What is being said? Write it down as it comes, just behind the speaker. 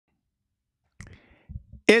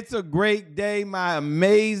It's a great day, my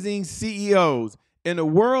amazing CEOs. In a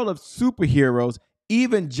world of superheroes,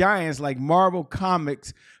 even giants like Marvel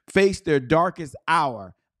Comics face their darkest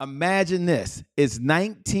hour. Imagine this, it's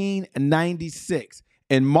 1996,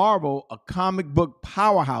 and Marvel, a comic book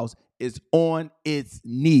powerhouse, is on its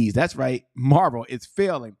knees. That's right, Marvel is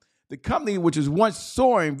failing. The company, which was once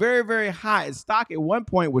soaring very, very high, its stock at one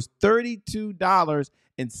point was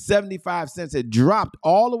 $32.75. It dropped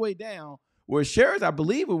all the way down where shares, I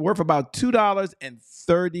believe, were worth about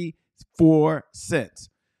 $2.34.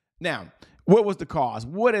 Now, what was the cause?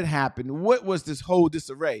 What had happened? What was this whole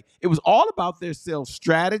disarray? It was all about their sales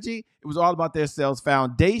strategy. It was all about their sales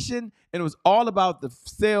foundation. And it was all about the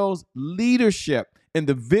sales leadership and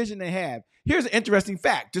the vision they have. Here's an interesting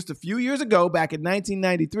fact. Just a few years ago, back in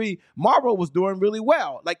 1993, Marvel was doing really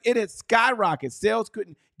well. Like, it had skyrocketed. Sales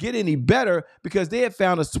couldn't get any better because they had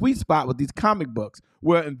found a sweet spot with these comic books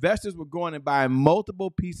where investors were going and buying multiple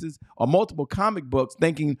pieces or multiple comic books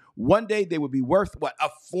thinking one day they would be worth, what, a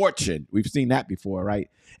fortune. We've seen that before, right?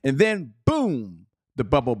 And then, boom, the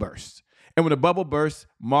bubble burst. And when the bubble burst,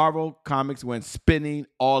 Marvel Comics went spinning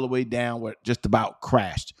all the way down where it just about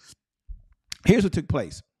crashed. Here's what took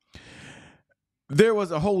place. There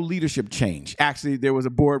was a whole leadership change. Actually, there was a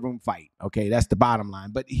boardroom fight. Okay, that's the bottom line.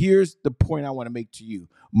 But here's the point I want to make to you.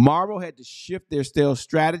 Marvel had to shift their sales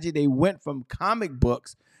strategy. They went from comic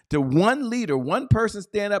books to one leader, one person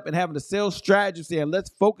stand up and having a sales strategy saying, let's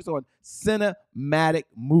focus on cinematic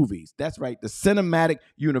movies. That's right. The cinematic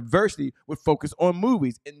university would focus on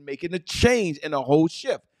movies and making a change and a whole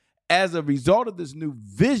shift. As a result of this new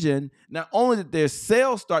vision, not only did their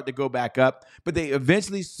sales start to go back up, but they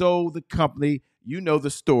eventually sold the company, you know the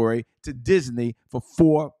story, to Disney for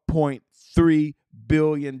 $4.3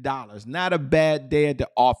 billion. Not a bad day at the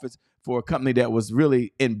office for a company that was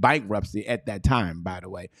really in bankruptcy at that time, by the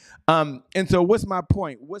way. And so what's my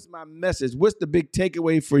point? What's my message? What's the big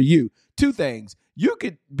takeaway for you? Two things. You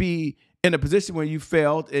could be in a position where you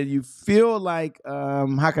failed and you feel like,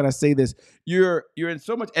 how can I say this? You're in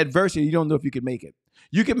so much adversity, you don't know if you can make it.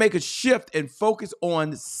 You can make a shift and focus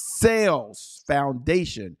on sales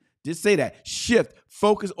foundation. Just say that. Shift,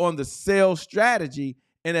 focus on the sales strategy.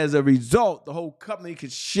 And as a result, the whole company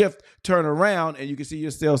could shift, turn around, and you can see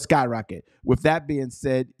your sales skyrocket. With that being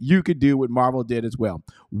said, you could do what Marvel did as well.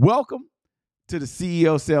 Welcome to the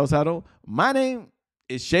CEO Sales Huddle. My name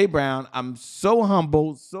is Shay Brown. I'm so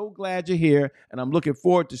humble, so glad you're here, and I'm looking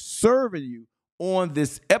forward to serving you on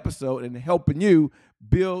this episode and helping you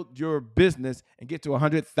build your business and get to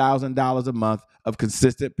 $100,000 a month of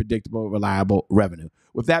consistent, predictable, reliable revenue.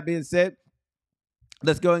 With that being said,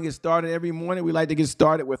 let's go and get started. Every morning, we like to get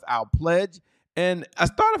started with our pledge. And I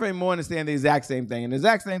start every morning saying the exact same thing. And the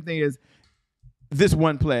exact same thing is this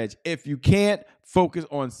one pledge. If you can't focus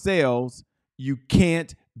on sales, you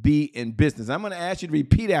can't be in business. I'm going to ask you to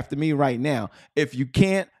repeat after me right now. If you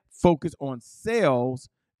can't focus on sales,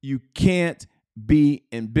 you can't be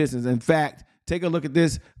in business. In fact, take a look at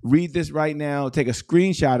this. Read this right now. Take a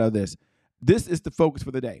screenshot of this. This is the focus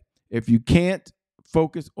for the day. If you can't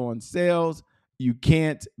focus on sales, you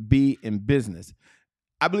can't be in business.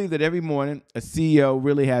 I believe that every morning a CEO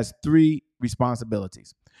really has three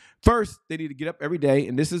responsibilities. First, they need to get up every day,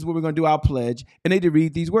 and this is where we're going to do our pledge, and they need to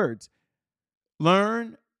read these words.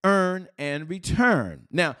 Learn, earn, and return.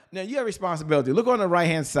 Now you have responsibility. Look on the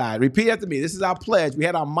right-hand side. Repeat after me. This is our pledge. We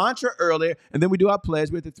had our mantra earlier, and then we do our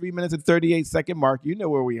pledge. We're at the 3 minutes and 38-second mark. You know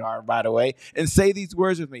where we are, by the way. And say these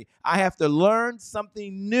words with me. I have to learn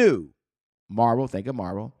something new. Marvel, think of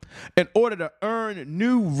Marvel, in order to earn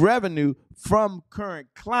new revenue from current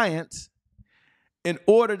clients, in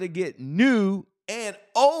order to get new and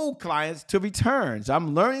old clients to return. So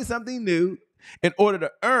I'm learning something new in order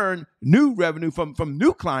to earn new revenue from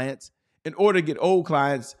new clients, in order to get old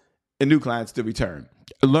clients and new clients to return.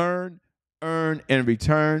 Learn, earn, and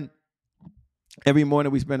return. Every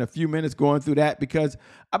morning we spend a few minutes going through that because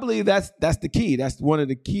I believe that's the key. That's one of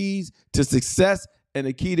the keys to success and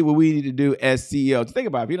the key to what we need to do as CEOs. Think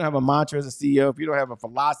about it. If you don't have a mantra as a CEO, if you don't have a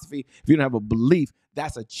philosophy, if you don't have a belief,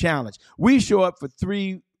 that's a challenge. We show up for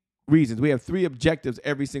three reasons. We have three objectives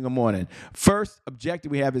every single morning. First objective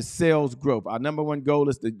we have is sales growth. Our number one goal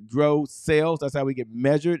is to grow sales. That's how we get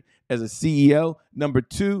measured as a CEO. Number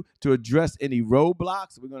two, to address any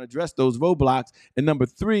roadblocks. We're going to address those roadblocks. And number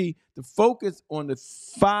three, to focus on the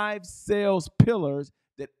 5 sales pillars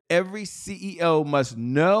that every CEO must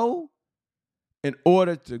know in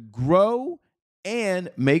order to grow and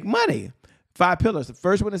make money. 5 pillars. The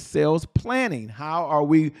first one is sales planning.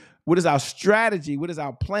 What is our strategy? What is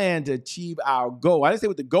our plan to achieve our goal? I didn't say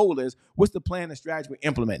what the goal is. What's the plan and strategy we're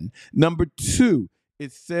implementing? Number 2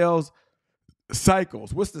 is sales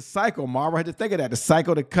cycles. What's the cycle, Marvel? I had to think of that. The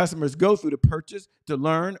cycle that customers go through to purchase, to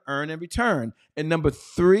learn, earn, and return. And number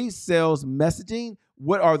 3, sales messaging.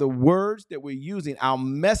 What are the words that we're using? Our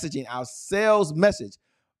messaging, our sales message.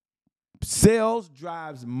 Sales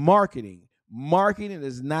drives marketing. Marketing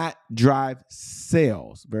does not drive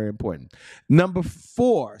sales. Very important. Number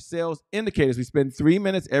 4, sales indicators. We spend 3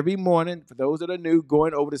 minutes every morning, for those that are new,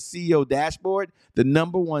 going over the CEO dashboard, the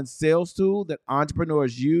number 1 sales tool that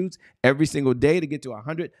entrepreneurs use every single day to get to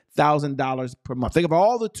 $100,000 per month. Think of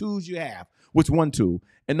all the tools you have. What's one tool?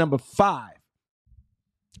 And number 5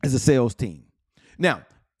 is a sales team. Now,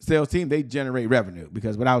 sales team, they generate revenue,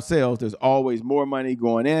 because without sales, there's always more money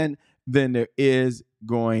going in than there is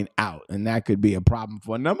going out. And that could be a problem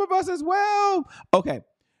for a number of us as well. Okay,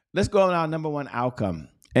 let's go on our number 1 outcome.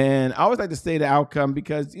 And I always like to say the outcome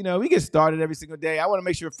because, we get started every single day. I want to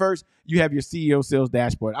make sure first you have your CEO sales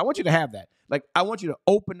dashboard. I want you to have that. I want you to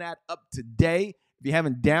open that up today. If you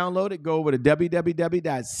haven't downloaded, go over to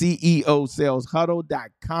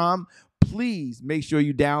www.ceosaleshuddle.com. Please make sure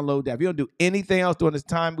you download that. If you don't do anything else during this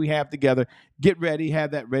time we have together, get ready, have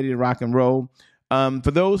that ready to rock and roll.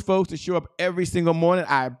 For those folks that show up every single morning,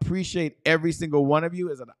 I appreciate every single one of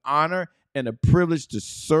you. It's an honor and a privilege to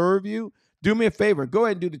serve you. Do me a favor. Go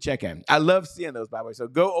ahead and do the check-in. I love seeing those, by the way. So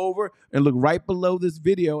go over and look right below this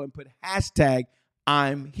video and put hashtag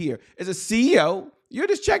I'm here. As a CEO, you're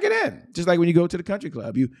just checking in. Just like when you go to the country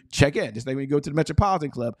club, you check in. Just like when you go to the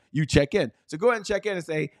Metropolitan Club, you check in. So go ahead and check in and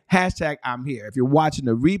say hashtag I'm here. If you're watching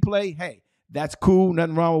the replay, hey, that's cool.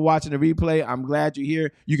 Nothing wrong with watching the replay. I'm glad you're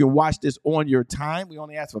here. You can watch this on your time. We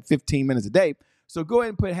only ask for 15 minutes a day. So go ahead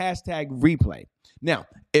and put hashtag replay. Now,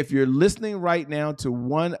 if you're listening right now to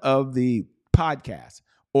one of the podcasts,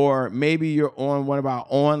 or maybe you're on one of our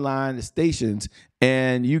online stations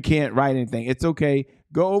and you can't write anything, it's okay.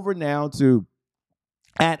 Go over now to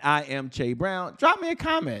 @IamCheBrown. Drop me a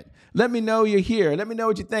comment. Let me know you're here. Let me know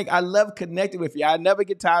what you think. I love connecting with you. I never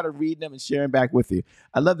get tired of reading them and sharing back with you.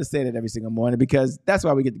 I love to say that every single morning because that's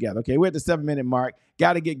why we get together. Okay, we're at the 7-minute mark.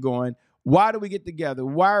 Got to get going. Why do we get together?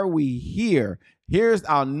 Why are we here? Here's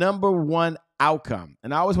our number 1 outcome.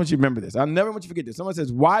 And I always want you to remember this. I never want you to forget this. Someone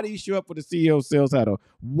says, why do you show up for the CEO Sales Huddle?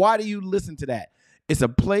 Why do you listen to that? It's a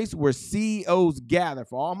place where CEOs gather,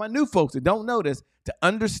 for all my new folks that don't know this, to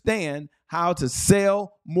understand how to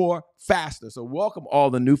sell more faster. So welcome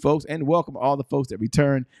all the new folks and welcome all the folks that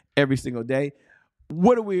return every single day.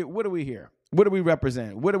 What do we hear? What do we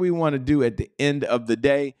represent? What do we want to do at the end of the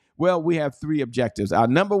day? Well, we have 3 objectives. Our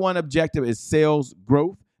number 1 objective is sales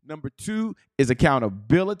growth. Number 2 is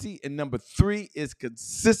accountability. And number 3 is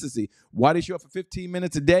consistency. Why do you show up for 15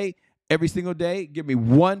 minutes a day? Every single day? Give me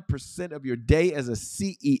 1% of your day as a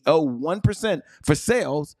CEO. 1% for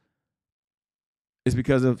sales is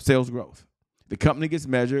because of sales growth. The company gets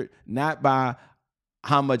measured not by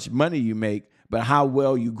how much money you make, but how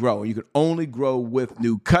well you grow. And you can only grow with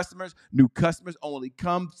new customers. New customers only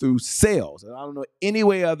come through sales. And I don't know any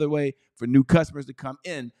other way for new customers to come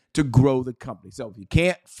in to grow the company. So if you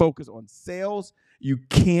can't focus on sales, you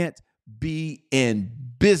can't be in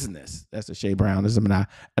business. That's a Shea Brownism, and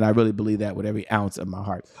I really believe that with every ounce of my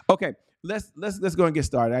heart. Okay, let's go and get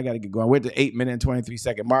started. I got to get going. We're at the 8-minute and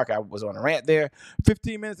 23-second mark. I was on a rant there.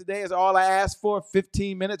 15 minutes a day is all I ask for.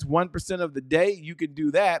 15 minutes, 1% of the day. You can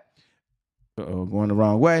do that. Going the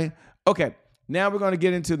wrong way. Okay, now we're going to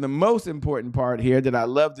get into the most important part here that I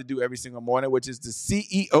love to do every single morning, which is the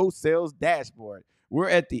CEO Sales Dashboard. We're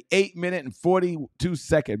at the 8-minute and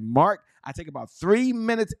 42-second mark. I take about 3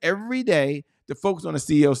 minutes every day to focus on the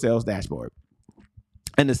CEO Sales Dashboard.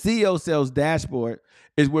 And the CEO Sales Dashboard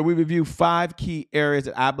is where we review 5 key areas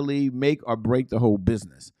that I believe make or break the whole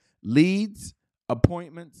business: leads,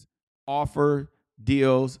 appointments, offer,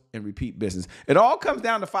 deals, and repeat business. It all comes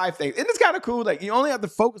down to 5 things. And it's kind of cool. Like, you only have to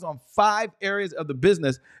focus on 5 areas of the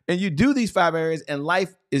business, and you do these 5 areas, and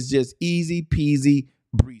life is just easy peasy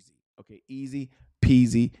breezy. Okay, easy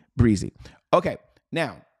peasy breezy. Okay,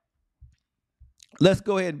 now let's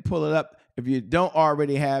go ahead and pull it up. If you don't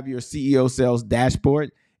already have your CEO Sales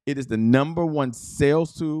Dashboard, it is the number 1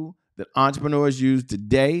 sales tool that entrepreneurs use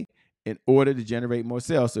today in order to generate more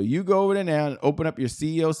sales. So you go over there now and open up your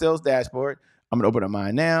CEO Sales Dashboard. I'm going to open up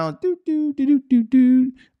mine now.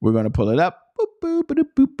 We're going to pull it up.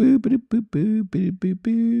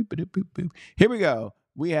 Here we go.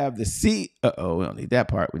 We have the we don't need that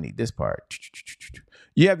part. We need this part.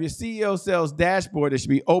 You have your CEO Sales Dashboard that should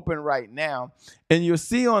be open right now. And you'll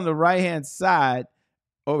see on the right-hand side,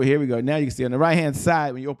 here we go. Now you can see on the right-hand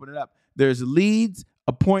side, when you open it up, there's leads,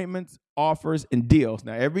 appointments, offers, and deals.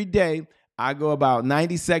 Now, every day, I go about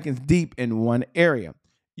 90 seconds deep in one area.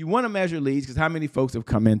 You want to measure leads because how many folks have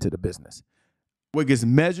come into the business? What gets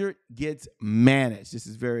measured gets managed. This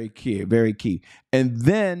is very key, very key. And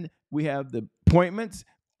then we have the appointments,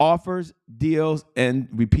 offers, deals, and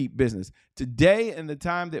repeat business. Today, in the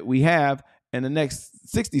time that we have, in the next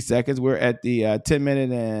 60 seconds, we're at the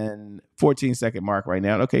 10-minute and 14-second mark right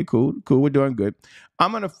now. Okay, cool. We're doing good.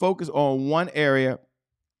 I'm going to focus on one area,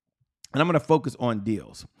 and I'm going to focus on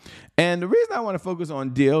deals. And the reason I want to focus on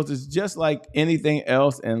deals is just like anything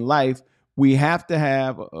else in life, we have to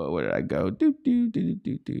have, where did I go?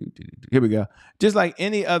 Here we go. Just like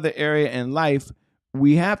any other area in life,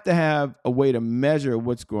 we have to have a way to measure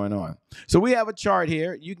what's going on. So we have a chart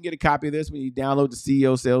here. You can get a copy of this when you download the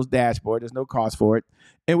CEO Sales Dashboard. There's no cost for it.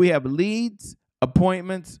 And we have leads,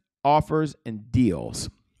 appointments, offers, and deals.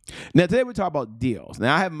 Now, today we talk about deals.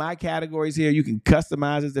 Now, I have my categories here. You can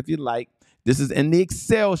customize this if you like. This is in the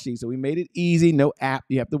Excel sheet, so we made it easy. No app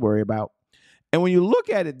you have to worry about. And when you look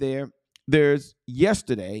at it there, there's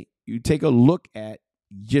yesterday. You take a look at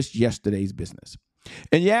just yesterday's business.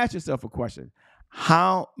 And you ask yourself a question.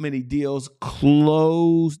 How many deals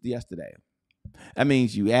closed yesterday? That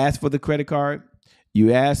means you asked for the credit card.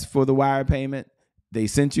 You asked for the wire payment. They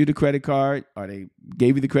sent you the credit card, or they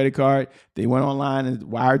gave you the credit card. They went online and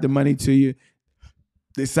wired the money to you.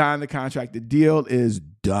 They signed the contract. The deal is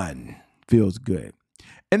done. Feels good.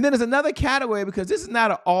 And then there's another category, because this is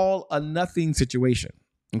not an all or nothing situation.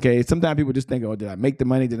 Okay. Sometimes people just think, oh, did I make the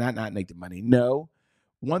money? Did I not make the money? No.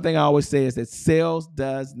 One thing I always say is that sales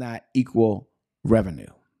does not equal revenue.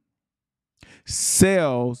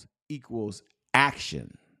 Sales equals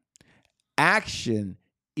action. Action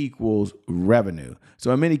equals revenue.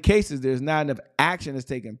 So in many cases, there's not enough action that's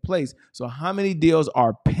taking place. So how many deals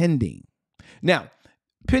are pending? Now,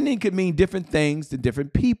 pending could mean different things to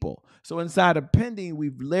different people. So inside of pending,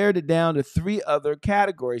 we've layered it down to 3 other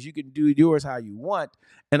categories. You can do yours how you want.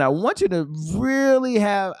 And I want you to really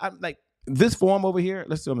have, like this form over here.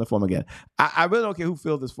 Let's do the form again. I really don't care who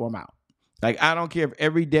fills this form out. Like, I don't care if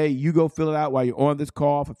every day you go fill it out while you're on this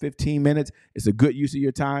call for 15 minutes. It's a good use of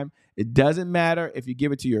your time. It doesn't matter if you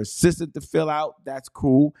give it to your assistant to fill out. That's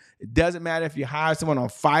cool. It doesn't matter if you hire someone on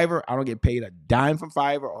Fiverr. I don't get paid a dime from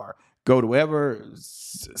Fiverr, or go to whatever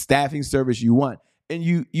staffing service you want. And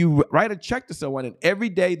you write a check to someone, and every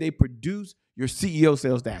day they produce your CEO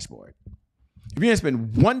Sales Dashboard. If you're going to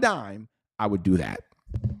spend one dime, I would do that.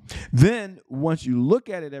 Then once you look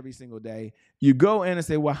at it every single day, you go in and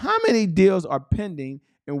say, well, how many deals are pending,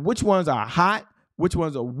 and which ones are hot, which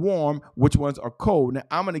ones are warm, which ones are cold. Now,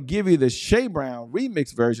 I'm going to give you the Shea Brown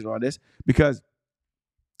remix version on this, because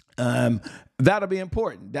that'll be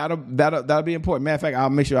important. That'll be important. Matter of fact, I'll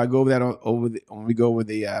make sure I go over that when we go over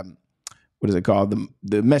the what is it called?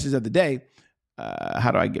 The message of the day.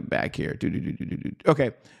 How do I get back here?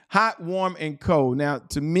 Okay, hot, warm, and cold. Now,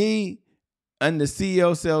 to me, on the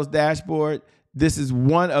CEO Sales Dashboard, this is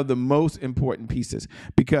one of the most important pieces,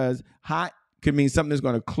 because hot could mean something that's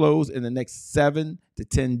going to close in the next 7 to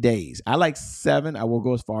 10 days. I like 7. I will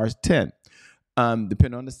go as far as 10,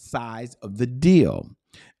 depending on the size of the deal.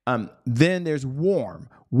 Then there's warm.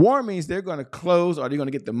 Warm means they're going to close, or they're going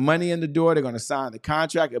to get the money in the door. They're going to sign the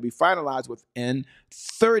contract. It'll be finalized within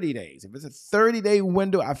 30 days. If it's a 30-day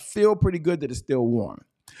window, I feel pretty good that it's still warm.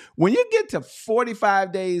 When you get to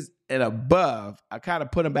 45 days and above, I kind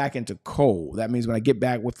of put them back into cold. That means when I get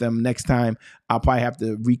back with them next time, I'll probably have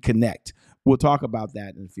to reconnect. We'll talk about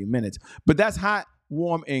that in a few minutes. But that's hot,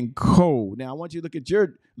 warm, and cold. Now, I want you to look at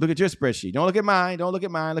your spreadsheet. Don't look at mine.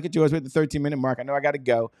 Look at yours. We're at the 13-minute mark. I know I got to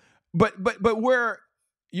go. But where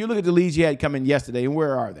you look at the leads you had come in yesterday, and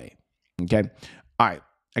where are they? Okay. All right.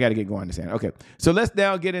 I got to get going this hand. Okay. So let's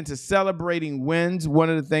now get into celebrating wins. One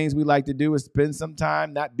of the things we like to do is spend some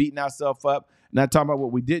time not beating ourselves up, not talking about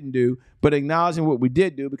what we didn't do, but acknowledging what we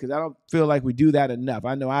did do, because I don't feel like we do that enough.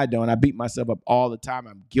 I know I don't. I beat myself up all the time.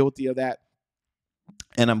 I'm guilty of that,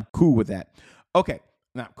 and I'm cool with that. Okay.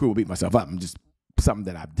 Not cool with beating myself up. I'm just something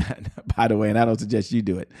that I've done, by the way, and I don't suggest you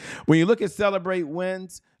do it. When you look at celebrate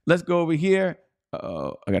wins, let's go over here.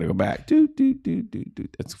 I got to go back.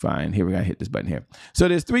 That's fine. Here, we got to hit this button here. So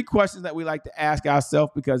there's 3 questions that we like to ask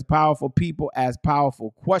ourselves, because powerful people ask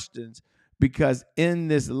powerful questions, because in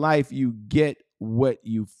this life, you get what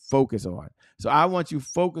you focus on. So I want you to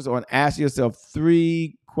focus on asking yourself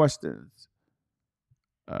 3 questions.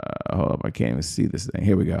 Hold up. I can't even see this thing.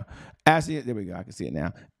 Here we go. There we go. I can see it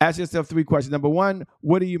now. Ask yourself 3 questions. Number 1,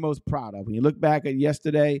 what are you most proud of? When you look back at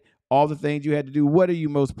yesterday, all the things you had to do, what are you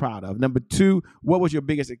most proud of? Number 2, what was your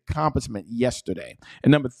biggest accomplishment yesterday?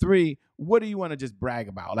 And number 3, what do you want to just brag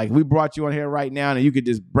about? Like, we brought you on here right now, and you could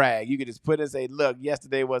just brag. You could just put it and say, look,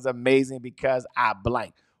 yesterday was amazing because I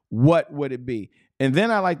blank. What would it be? And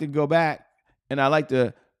then I like to go back, and I like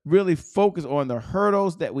to really focus on the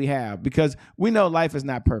hurdles that we have, because we know life is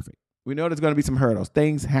not perfect. We know there's going to be some hurdles.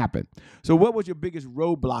 Things happen. So what was your biggest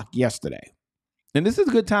roadblock yesterday? And this is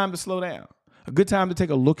a good time to slow down, a good time to take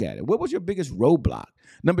a look at it. What was your biggest roadblock?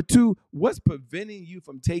 Number two, what's preventing you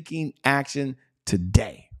from taking action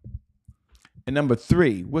today? And number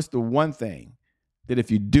three, what's the one thing that if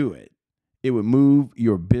you do it, it would move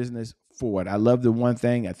your business forward? I love the one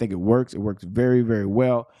thing. I think it works. It works very, very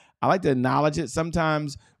well. I like to acknowledge it.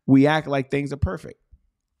 Sometimes we act like things are perfect.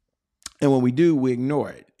 And when we do, we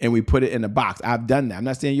ignore it and we put it in a box. I've done that. I'm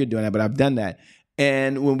not saying you're doing that, but I've done that.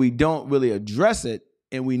 And when we don't really address it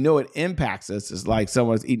and we know it impacts us, it's like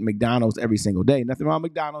someone's eating McDonald's every single day. Nothing wrong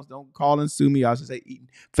with McDonald's. Don't call and sue me. I should say eating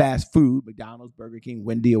fast food, McDonald's, Burger King,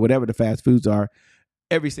 Wendy, or whatever the fast foods are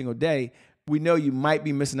every single day. We know you might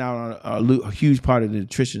be missing out on a huge part of the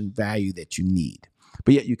nutrition value that you need,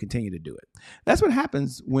 but yet you continue to do it. That's what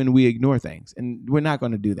happens when we ignore things, and we're not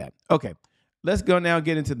going to do that. Okay, let's go now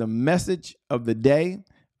get into the message of the day.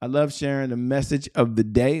 I love sharing the message of the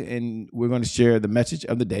day, and we're going to share the message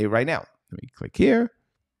of the day right now. Let me click here.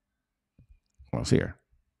 Well, it's here.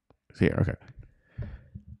 It's here. Okay.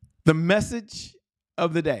 The message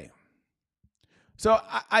of the day. So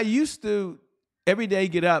I used to every day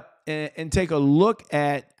get up and take a look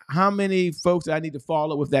at how many folks I need to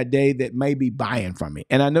follow with that day that may be buying from me.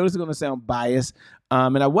 And I know this is going to sound biased.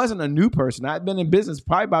 And I wasn't a new person. I'd been in business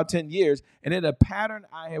probably about 10 years. And then a pattern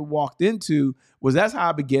I had walked into was that's how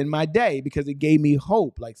I began my day, because it gave me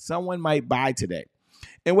hope. Like someone might buy today.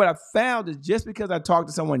 And what I found is just because I talked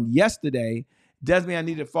to someone yesterday doesn't mean I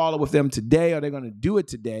need to follow with them today or they're going to do it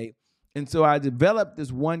today. And so I developed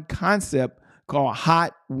this one concept called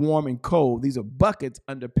hot, warm, and cold. These are buckets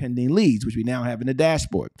under pending leads, which we now have in the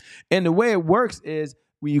dashboard. And the way it works is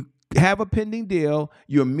when you have a pending deal,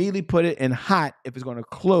 you immediately put it in hot if it's going to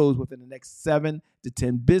close within the next 7 to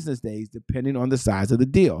 10 business days, depending on the size of the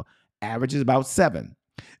deal. Average is about 7.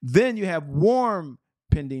 Then you have warm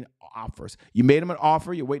pending offers. You made them an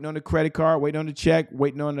offer. You're waiting on the credit card, waiting on the check,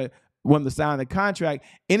 waiting on the sign the contract.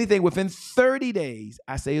 Anything within 30 days,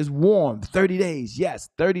 I say is warm. 30 days. Yes,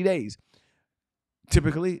 30 days.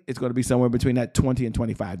 Typically, it's going to be somewhere between that 20 and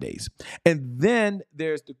 25 days. And then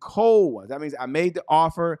there's the cold ones. That means I made the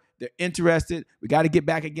offer. They're interested. We got to get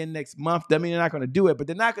back again next month. That means they're not going to do it, but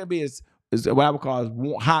they're not going to be as what I would call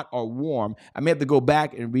as hot or warm. I may have to go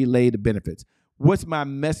back and relay the benefits. What's my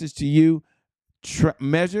message to you?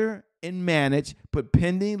 Measure and manage. Put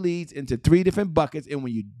pending leads into 3 different buckets. And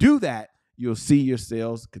when you do that, you'll see your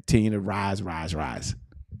sales continue to rise, rise, rise.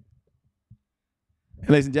 And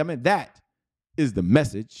ladies and gentlemen, that is the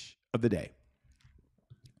message of the day.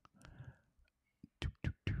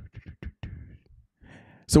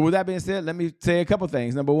 So with that being said, let me say a couple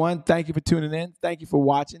things. Number one, thank you for tuning in. Thank you for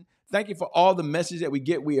watching. Thank you for all the messages that we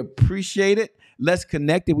get. We appreciate it. Let's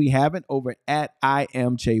connect if we haven't over at I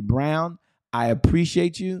am Che Brown. I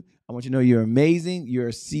appreciate you. I want you to know you're amazing. You're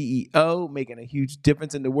a CEO making a huge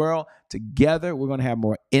difference in the world. Together, we're going to have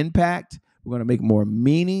more impact. We're going to make more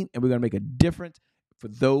meaning, and we're going to make a difference for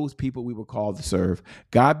those people we were called to serve.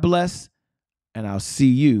 God bless, and I'll see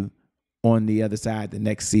you on the other side, the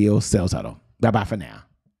next CEO Sales Huddle. Bye-bye for now.